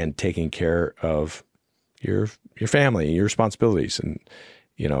and taking care of your family, your responsibilities, and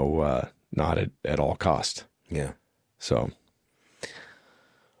not at all cost. Yeah. So,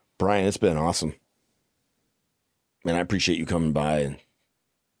 Brian, it's been awesome, man. I appreciate you coming by,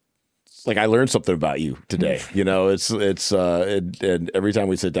 and I learned something about you today. And every time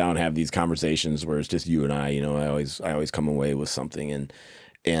we sit down and have these conversations where it's just you and I always come away with something,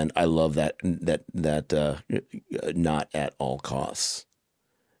 and I love that not at all costs.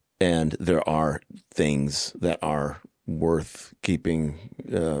 And there are things that are worth keeping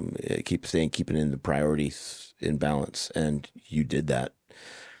in the priorities in balance, and you did that.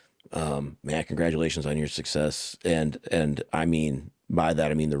 Man, congratulations on your success, and I mean. By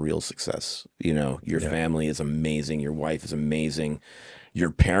that, I mean the real success. Your family is amazing. Your wife is amazing.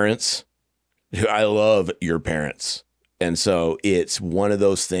 Your parents, I love your parents. And so it's one of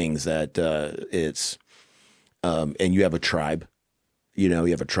those things that and you have a tribe. You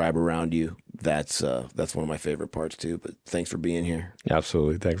have a tribe around you. That's one of my favorite parts too. But thanks for being here.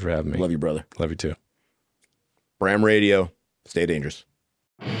 Absolutely. Thanks for having me. Love you, brother. Love you too. Bram Radio. Stay dangerous.